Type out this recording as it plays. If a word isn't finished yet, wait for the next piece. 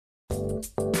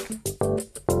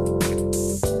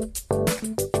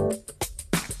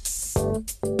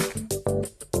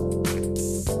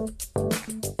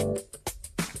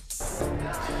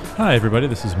Hi everybody,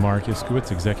 this is Mark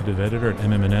Iskowitz, Executive Editor at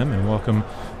MM&M, and welcome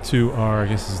to our, I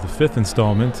guess this is the fifth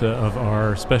installment of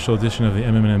our special edition of the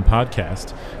MM&M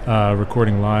podcast,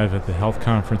 recording live at the Health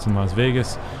Conference in Las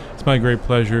Vegas. It's my great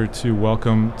pleasure to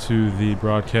welcome to the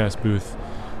broadcast booth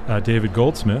David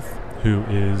Goldsmith, who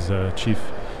is Chief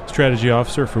Strategy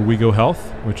Officer for Wego Health,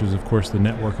 which is of course the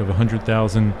network of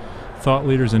 100,000 thought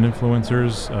leaders and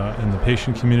influencers in the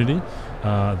patient community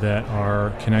that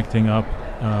are connecting up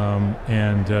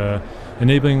and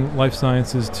enabling life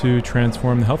sciences to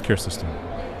transform the healthcare system.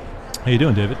 How you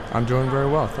doing, David? I'm doing very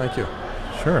well, thank you.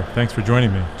 Sure, thanks for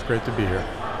joining me. It's great to be here.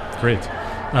 Great.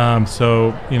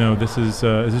 So, you know, this is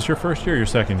this your first year or your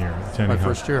second year attending My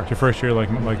first year. It's your first year,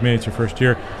 like me, it's your first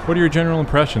year. What are your general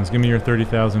impressions? Give me your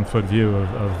 30,000-foot view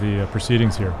of the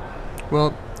proceedings here.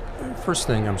 Well, first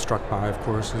thing I'm struck by, of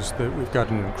course, is that we've got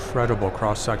an incredible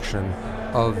cross-section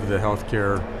of the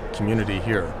healthcare community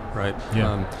here, right?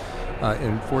 Yeah.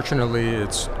 And fortunately,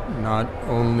 it's not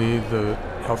only the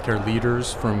healthcare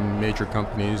leaders from major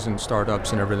companies and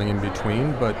startups and everything in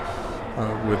between, but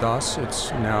with us,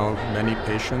 it's now many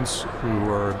patients who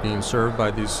are being served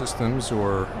by these systems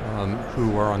or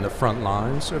who are on the front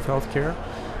lines of healthcare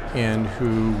and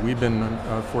who we've been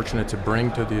fortunate to bring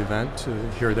to the event to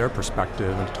hear their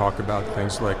perspective and to talk about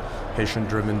things like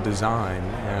patient-driven design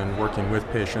and working with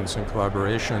patients in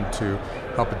collaboration to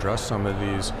help address some of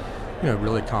these,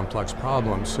 really complex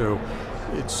problems. So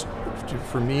it's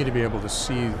for me to be able to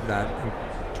see that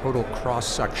total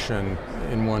cross-section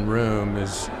in one room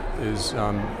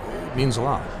means a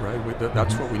lot, right?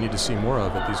 That's what we need to see more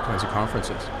of at these kinds of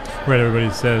conferences. Right,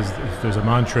 everybody says if there's a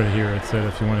mantra here, it's that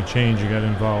if you want to change, you got to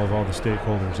involve all the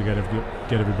stakeholders. You got to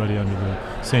get everybody under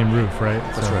the same roof, right?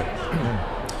 That's right.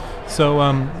 Yeah. So,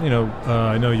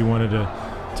 I know you wanted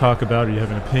to talk about, or you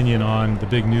have an opinion on the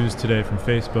big news today from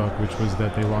Facebook, which was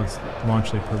that they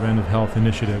launched a preventive health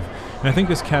initiative. And I think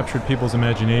this captured people's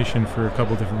imagination for a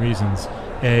couple different reasons.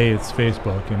 A, it's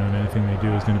Facebook, and anything they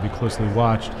do is going to be closely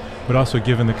watched, but also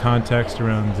given the context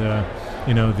around,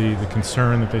 the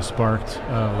concern that they sparked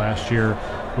last year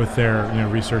with their,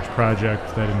 research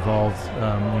project that involved,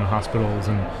 hospitals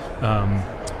and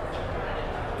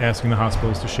asking the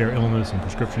hospitals to share illness and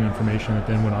prescription information that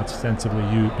then would ostensibly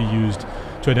be used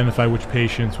to identify which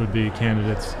patients would be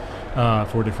candidates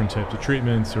for different types of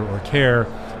treatments or care,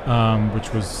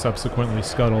 which was subsequently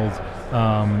scuttled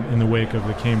in the wake of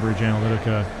the Cambridge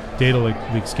Analytica data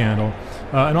leak scandal.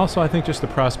 And also I think just the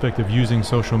prospect of using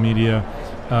social media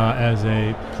as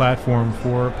a platform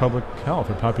for public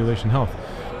health or population health.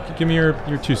 Give me your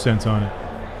 2 cents on it.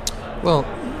 Well,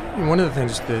 one of the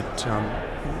things that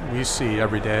we see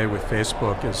every day with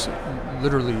Facebook is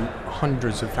literally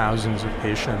hundreds of thousands of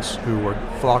patients who are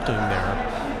flocking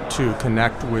there to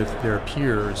connect with their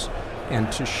peers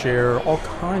and to share all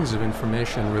kinds of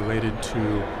information related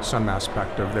to some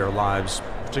aspect of their lives,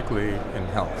 particularly in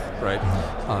health, right?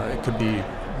 It could be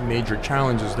major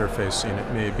challenges they're facing.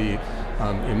 It may be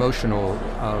emotional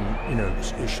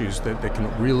issues that they can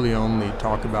really only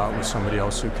talk about with somebody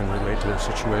else who can relate to their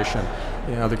situation.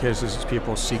 In other cases, it's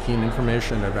people seeking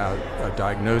information about a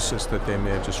diagnosis that they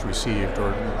may have just received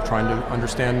or trying to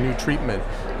understand new treatment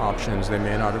options they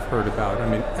may not have heard about. I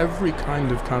mean, every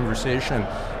kind of conversation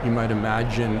you might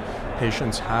imagine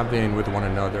patients having with one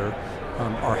another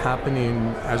are happening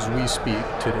as we speak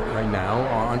today, right now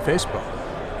on Facebook.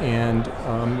 And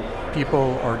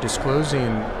people are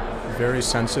disclosing very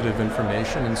sensitive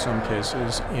information in some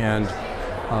cases and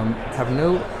have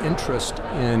no interest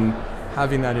in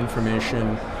having that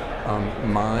information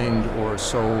mined or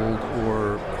sold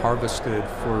or harvested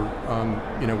for,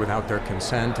 without their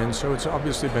consent. And so it's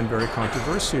obviously been very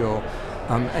controversial.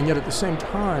 And yet at the same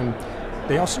time,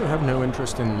 they also have no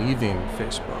interest in leaving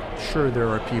Facebook. Sure, there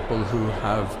are people who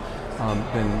have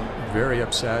been very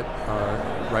upset,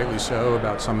 rightly so,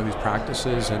 about some of these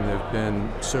practices, and they've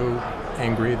been so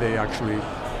angry they actually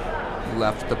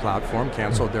left the platform,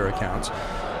 canceled their accounts.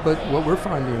 But what we're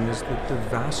finding is that the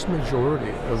vast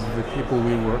majority of the people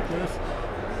we work with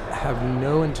have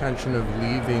no intention of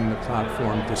leaving the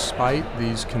platform despite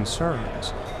these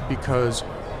concerns because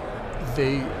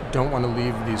they don't want to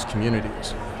leave these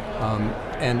communities.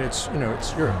 And it's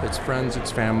it's friends,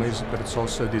 it's families, but it's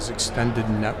also these extended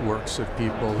networks of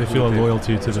people. They feel a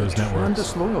loyalty to those networks.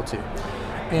 Tremendous loyalty.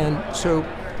 And so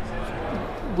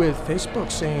with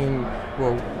Facebook saying,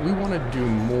 well, we want to do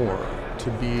more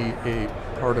to be a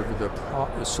part of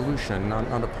the solution,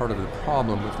 not a part of the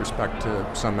problem with respect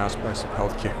to some aspects of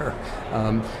healthcare,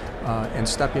 and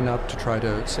stepping up to try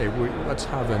to say, let's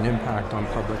have an impact on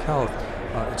public health.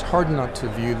 It's hard not to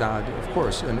view that, of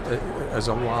course, as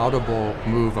a laudable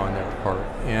move on their part.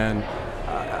 And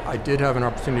I did have an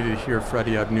opportunity to hear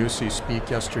Freddie Abnousi speak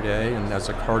yesterday, and as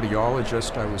a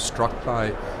cardiologist, I was struck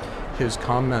by his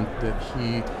comment that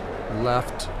he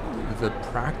left the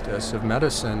practice of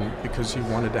medicine because he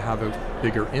wanted to have a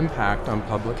bigger impact on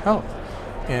public health,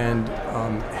 and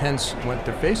hence went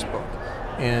to Facebook.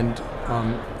 And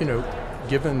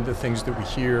given the things that we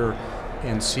hear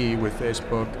and see with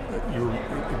Facebook,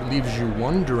 it leaves you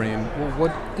wondering, well,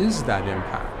 what is that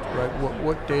impact, right?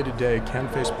 What day-to-day can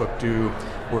Facebook do,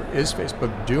 or is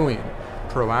Facebook doing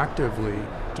proactively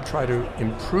to try to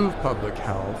improve public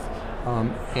health,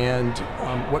 and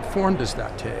what form does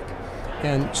that take?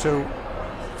 And so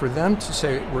for them to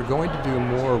say, we're going to do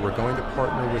more, we're going to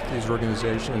partner with these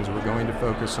organizations, we're going to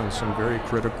focus on some very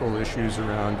critical issues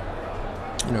around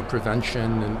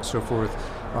prevention and so forth,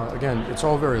 again, it's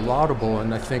all very laudable,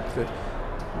 and I think that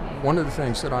one of the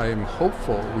things that I am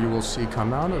hopeful we will see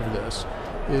come out of this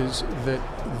is that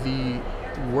the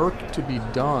work to be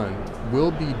done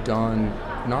will be done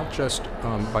not just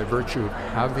by virtue of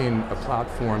having a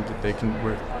platform that they can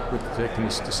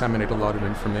disseminate a lot of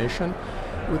information,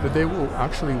 but that they will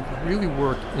actually really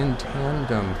work in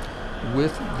tandem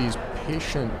with these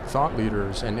patient thought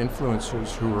leaders and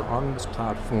influencers who are on this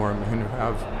platform and who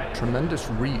have tremendous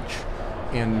reach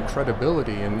and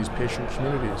credibility in these patient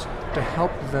communities to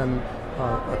help them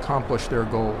accomplish their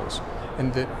goals.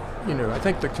 And that, I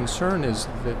think the concern is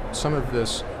that some of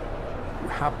this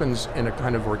happens in a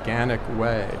kind of organic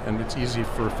way, and it's easy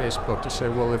for Facebook to say,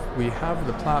 well, if we have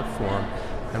the platform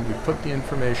and we put the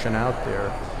information out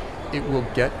there, it will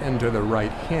get into the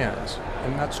right hands.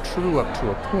 And that's true up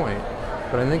to a point,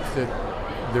 but I think that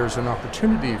there's an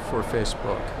opportunity for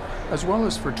Facebook, as well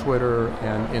as for Twitter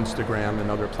and Instagram and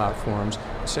other platforms,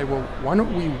 to say, well, why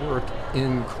don't we work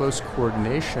in close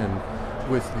coordination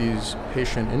with these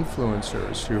patient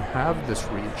influencers who have this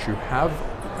reach, who have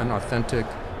an authentic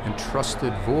and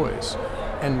trusted voice,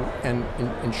 and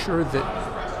ensure that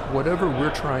whatever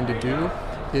we're trying to do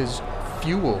is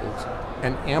fueled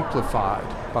and amplified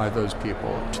by those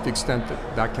people to the extent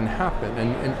that that can happen.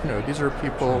 And these are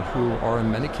people who are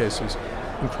in many cases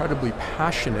incredibly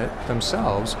passionate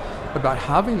themselves about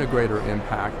having a greater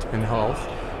impact in health.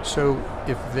 So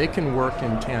if they can work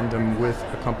in tandem with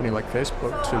a company like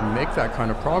Facebook to make that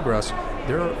kind of progress,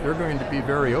 they're going to be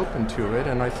very open to it,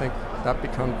 and I think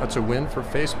that's a win for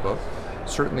Facebook,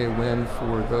 certainly a win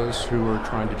for those who are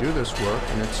trying to do this work,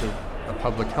 and it's a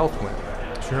public health win.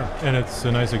 Sure, and it's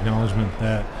a nice acknowledgement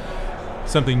that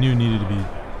something new needed to be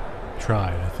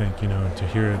tried. I think, to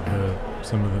hear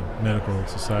some of the medical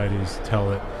societies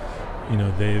tell it,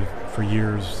 they've for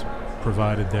years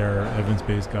provided their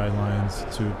evidence-based guidelines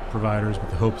to providers with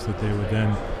the hopes that they would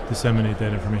then disseminate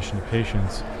that information to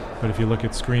patients. But if you look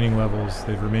at screening levels,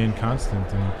 they've remained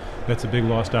constant, and that's a big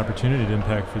lost opportunity to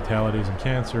impact fatalities in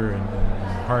cancer and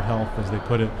heart health, as they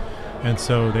put it. And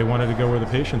so they wanted to go where the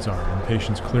patients are, and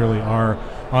patients clearly are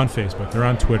on Facebook. They're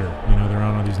on Twitter. They're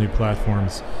on all these new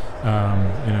platforms.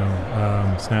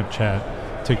 Snapchat,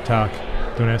 TikTok.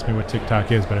 Don't ask me what TikTok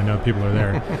is, but I know people are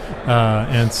there.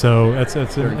 And so it's a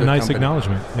nice company.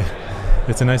 Acknowledgement.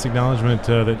 It's a nice acknowledgement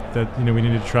that we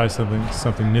needed to try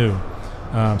something new.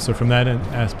 So from that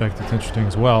aspect, it's interesting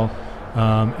as well.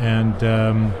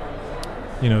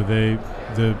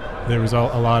 There was a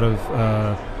lot of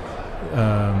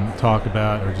talk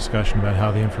about or discussion about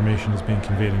how the information is being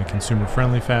conveyed in a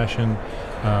consumer-friendly fashion,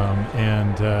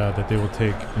 and that they will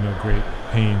take great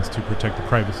pains to protect the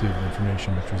privacy of the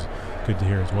information, which was good to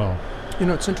hear as well.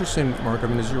 It's interesting, Mark.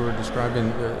 As you were describing,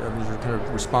 as you were kind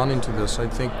of responding to this, I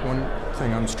think one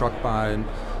thing I'm struck by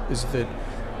is that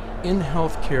in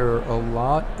healthcare, a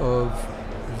lot of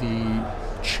the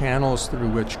channels through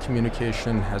which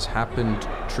communication has happened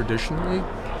traditionally,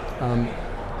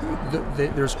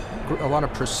 there's a lot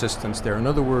of persistence there. In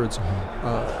other words,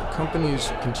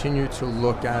 companies continue to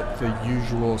look at the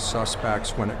usual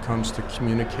suspects when it comes to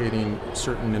communicating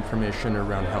certain information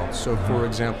around health. So, for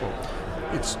example,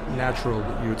 it's natural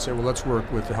that you would say, well, let's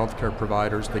work with the healthcare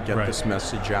providers to get this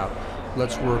message out.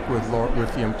 Let's work with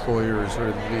the employers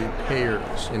or the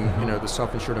payers, and the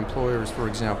self-insured employers, for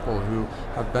example, who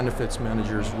have benefits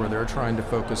managers where they're trying to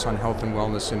focus on health and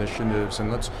wellness initiatives, and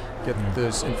let's get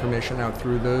this information out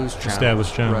through those channels.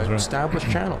 Established channels, right? Established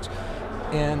channels.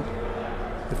 And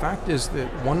the fact is that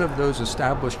one of those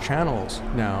established channels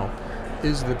now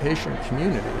is the patient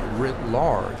community writ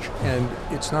large, and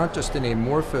it's not just an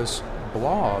amorphous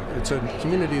blob. It's a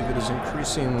community that is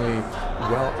increasingly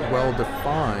well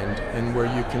defined, and where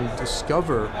you can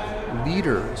discover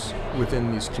leaders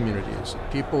within these communities,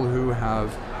 people who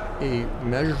have a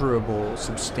measurable,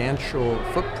 substantial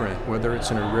footprint, whether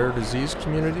it's in a rare disease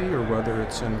community or whether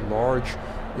it's in large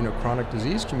chronic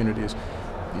disease communities,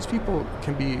 these people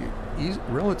can be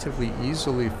relatively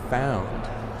easily found,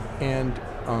 and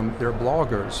they're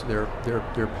bloggers,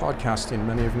 they're podcasting.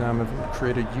 Many of them have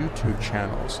created YouTube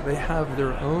channels. They have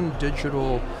their own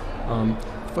digital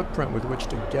footprint with which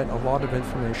to get a lot of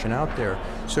information out there.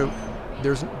 So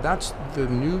that's the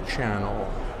new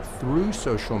channel through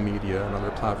social media and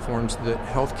other platforms that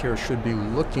healthcare should be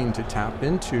looking to tap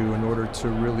into in order to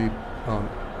really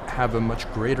have a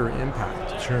much greater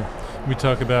impact. Sure. We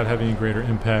talk about having a greater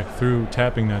impact through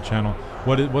tapping that channel.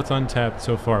 What's untapped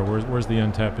so far? Where's the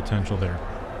untapped potential there?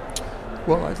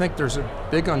 Well, I think there's a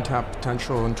big untapped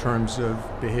potential in terms of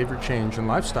behavior change and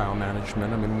lifestyle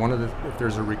management. I mean, if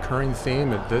there's a recurring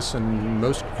theme at this and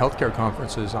most healthcare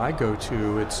conferences I go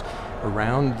to, it's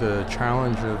around the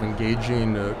challenge of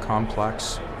engaging a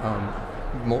complex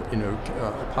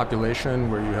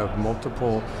population where you have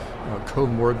multiple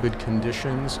comorbid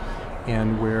conditions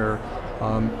and where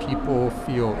people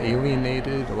feel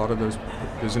alienated. A lot of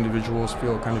those individuals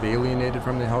feel kind of alienated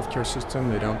from the healthcare system.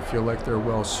 They don't feel like they're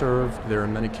well served.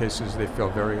 In many cases, they feel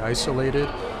very isolated.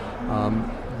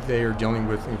 They are dealing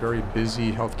with very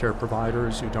busy healthcare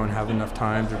providers who don't have enough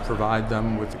time to provide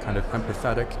them with the kind of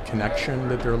empathetic connection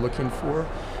that they're looking for.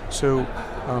 So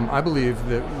I believe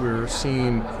that we're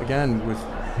seeing, again, with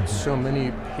so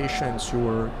many patients who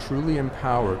are truly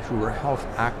empowered, who are health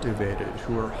activated,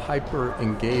 who are hyper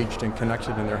engaged and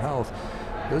connected in their health.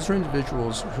 Those are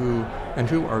individuals who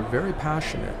are very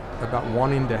passionate about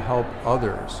wanting to help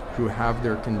others who have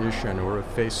their condition or have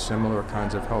faced similar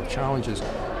kinds of health challenges.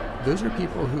 Those are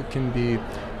people who can be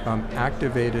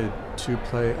activated to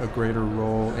play a greater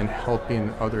role in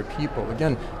helping other people.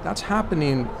 Again, that's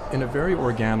happening in a very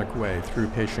organic way through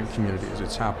patient communities.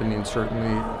 It's happening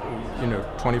certainly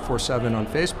 24/7 on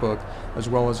Facebook, as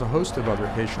well as a host of other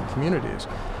patient communities.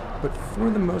 But for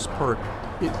the most part,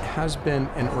 it has been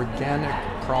an organic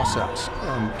process,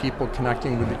 people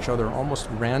connecting with each other almost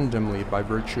randomly by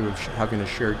virtue of having a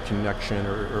shared connection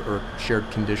or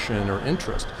shared condition or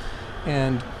interest.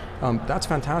 And that's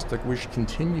fantastic. We should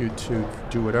continue to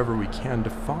do whatever we can to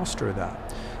foster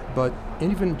that. But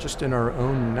even just in our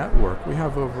own network, we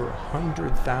have over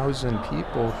 100,000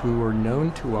 people who are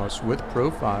known to us with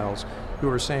profiles who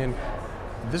are saying,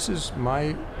 this is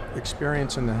my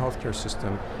experience in the healthcare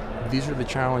system. These are the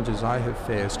challenges I have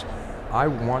faced. I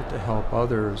want to help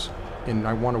others, and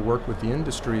I want to work with the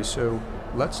industry, so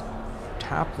let's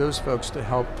tap those folks to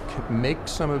help make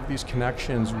some of these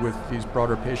connections with these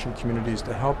broader patient communities,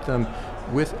 to help them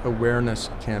with awareness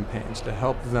campaigns, to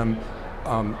help them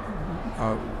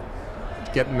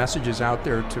get messages out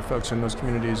there to folks in those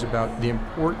communities about the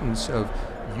importance of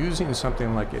using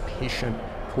something like a patient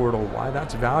portal, why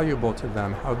that's valuable to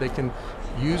them, how they can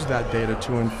use that data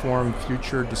to inform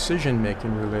future decision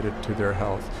making related to their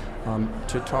health,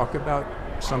 to talk about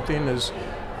something as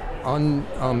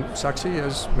unsexy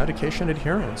as medication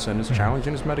adherence and as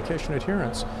challenging as medication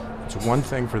adherence. It's one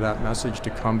thing for that message to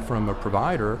come from a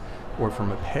provider or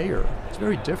from a payer. It's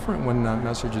very different when that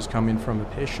message is coming from a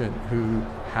patient who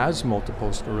has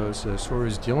multiple sclerosis or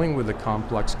is dealing with a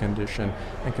complex condition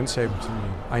and can say,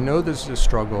 I know this is a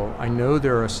struggle, I know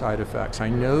there are side effects, I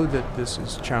know that this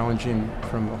is challenging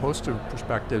from a host of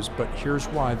perspectives, but here's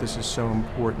why this is so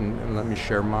important, and let me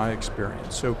share my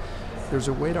experience. So there's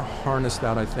a way to harness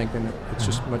that, I think, and it's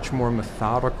just much more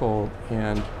methodical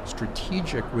and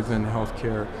strategic within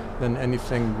healthcare than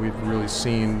anything we've really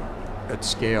seen at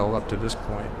scale up to this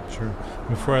point. Sure.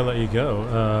 Before I let you go,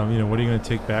 what are you going to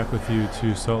take back with you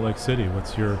to Salt Lake City?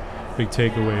 What's your big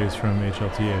takeaways from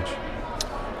HLTH?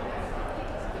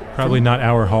 Probably not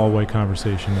our hallway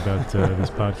conversation about this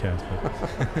podcast.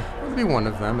 But it'll be one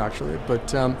of them, actually.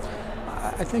 But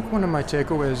I think one of my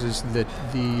takeaways is that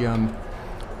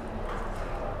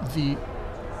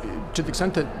to the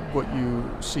extent that what you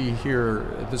see here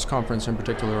at this conference in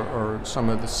particular are some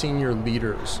of the senior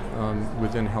leaders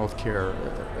within healthcare,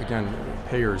 again,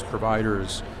 payers,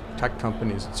 providers, tech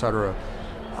companies, et cetera,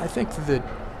 I think that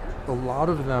a lot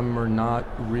of them are not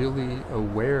really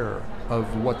aware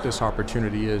of what this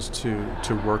opportunity is to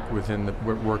work with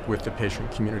the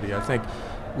patient community. I think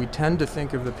we tend to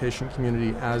think of the patient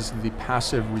community as the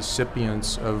passive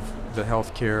recipients of the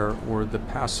healthcare or the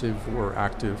passive or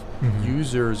active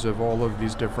users of all of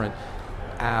these different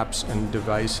apps and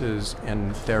devices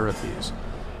and therapies.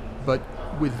 But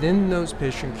within those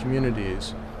patient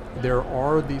communities, there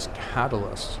are these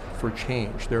catalysts for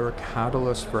change. There are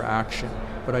catalysts for action.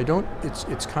 But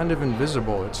it's kind of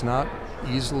invisible. It's not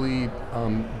easily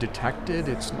detected.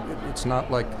 It's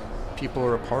not like people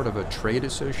are a part of a trade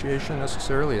association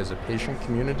necessarily as a patient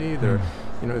community. They're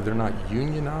they're not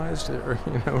unionized, or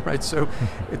right? So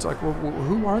it's like, well,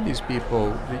 who are these people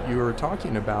that you are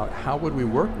talking about? How would we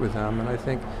work with them? And I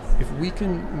think if we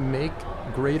can make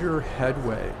greater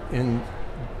headway in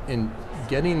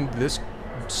getting this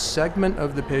segment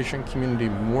of the patient community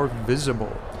more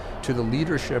visible to the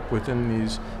leadership within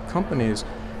these companies,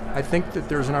 I think that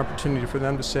there's an opportunity for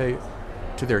them to say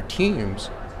to their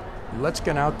teams, let's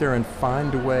get out there and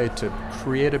find a way to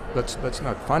create let's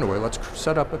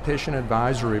set up a patient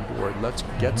advisory board. Let's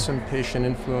get some patient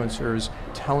influencers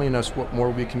telling us what more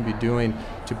we can be doing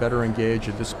to better engage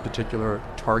with this particular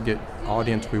target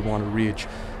audience we want to reach,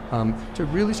 to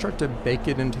really start to bake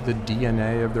it into the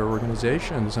DNA of their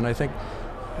organizations. And I think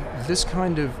this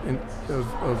kind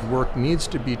of work needs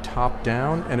to be top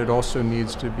down, and it also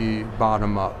needs to be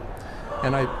bottom up.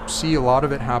 And I see a lot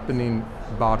of it happening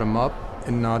bottom up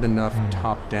and not enough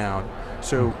top down.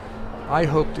 So I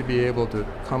hope to be able to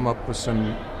come up with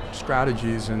some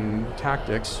strategies and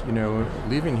tactics,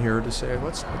 leaving here to say,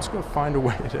 let's go find a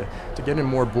way to get in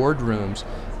more boardrooms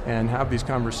and have these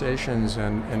conversations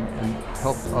and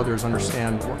help others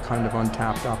understand what kind of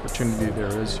untapped opportunity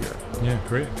there is here. Yeah,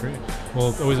 great. Well,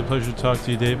 it's always a pleasure to talk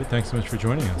to you, David. Thanks so much for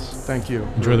joining us. Thank you.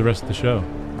 Enjoy the rest of the show.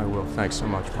 I will. Thanks so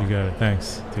much, Paul. You got it.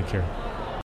 Thanks. Take care.